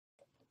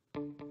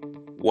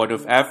One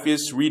of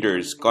AFIAS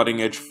Reader's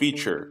cutting-edge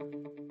feature,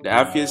 the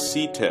AFIAS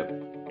C-tip,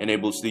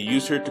 enables the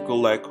user to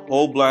collect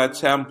whole blood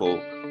sample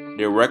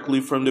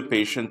directly from the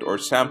patient or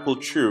sample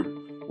tube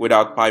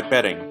without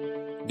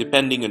pipetting.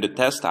 Depending on the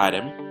test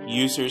item,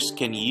 users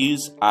can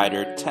use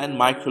either 10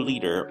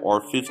 microliter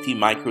or 50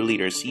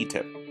 microliter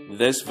C-tip.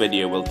 This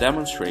video will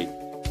demonstrate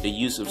the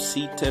use of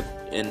C-tip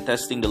in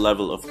testing the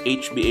level of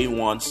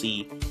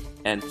HbA1c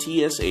and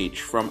TSH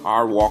from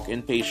our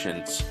walk-in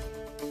patients.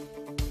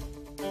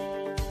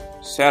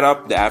 Set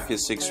up the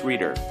AFIAS 6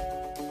 reader.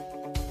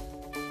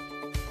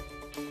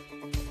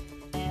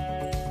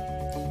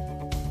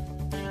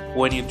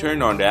 When you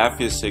turn on the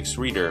AFIAS 6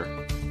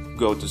 reader,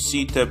 go to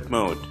C-tip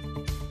mode.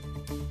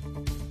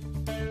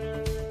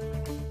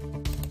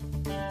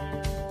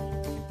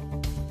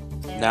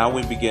 Now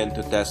we begin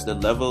to test the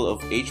level of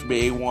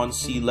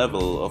HbA1c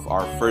level of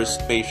our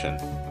first patient.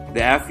 The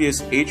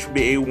AFIAS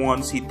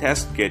HbA1c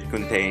test kit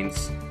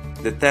contains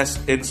the test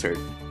insert,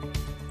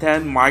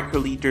 10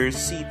 microliter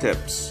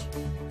C-tips,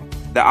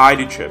 the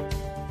ID chip,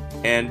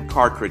 and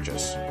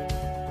cartridges.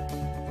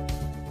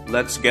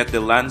 Let's get the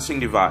lancing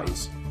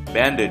device,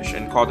 bandage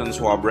and cotton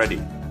swab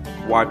ready.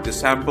 Wipe the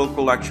sample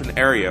collection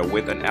area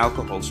with an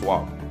alcohol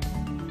swab.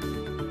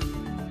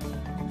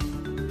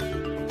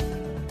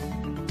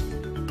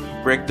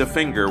 Prick the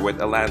finger with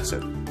a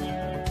lancet.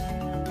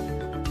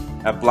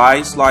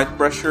 Apply slight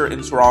pressure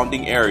in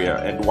surrounding area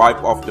and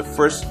wipe off the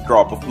first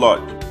drop of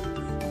blood.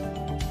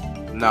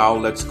 Now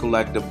let's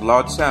collect the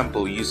blood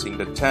sample using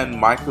the 10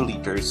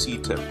 microliter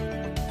C-tip.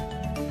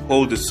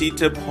 Hold the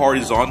C-tip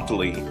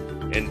horizontally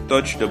and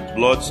touch the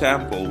blood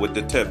sample with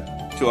the tip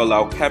to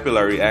allow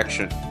capillary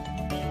action.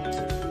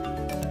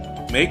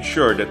 Make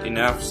sure that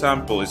enough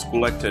sample is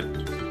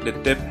collected. The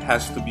tip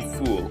has to be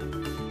full.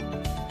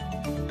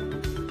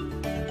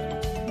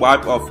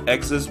 Wipe off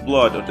excess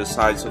blood on the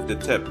sides of the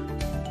tip.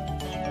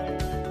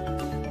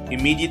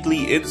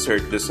 Immediately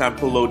insert the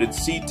sample-loaded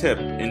C-tip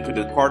into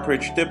the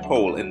cartridge tip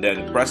hole and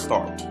then press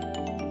start.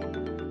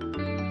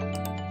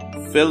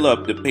 Fill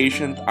up the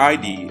patient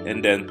ID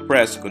and then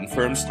press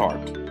confirm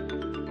start.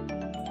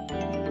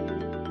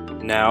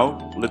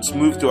 Now, let's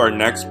move to our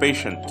next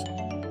patient.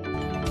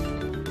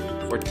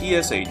 For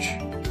TSH,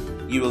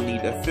 you will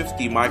need a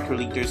 50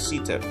 microliter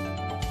C-tip.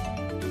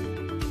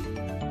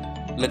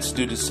 Let's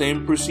do the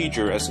same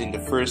procedure as in the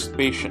first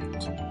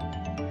patient.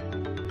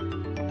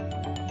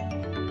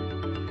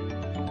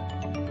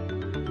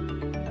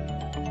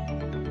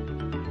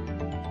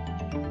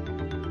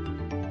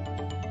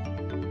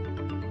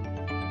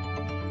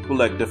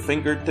 Collect the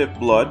fingertip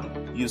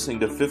blood using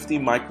the 50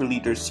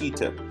 microliter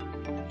C-tip.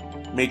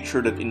 Make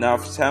sure that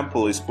enough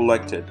sample is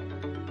collected.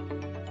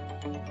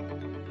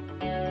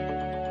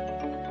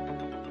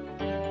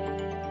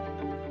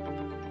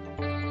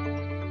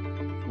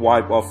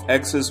 Wipe off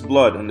excess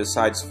blood on the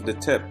sides of the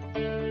tip.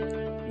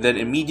 Then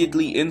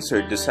immediately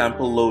insert the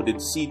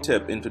sample-loaded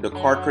C-tip into the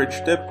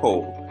cartridge tip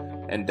hole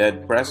and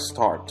then press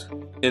start.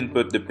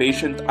 Input the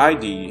patient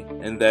ID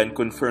and then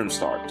confirm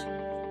start.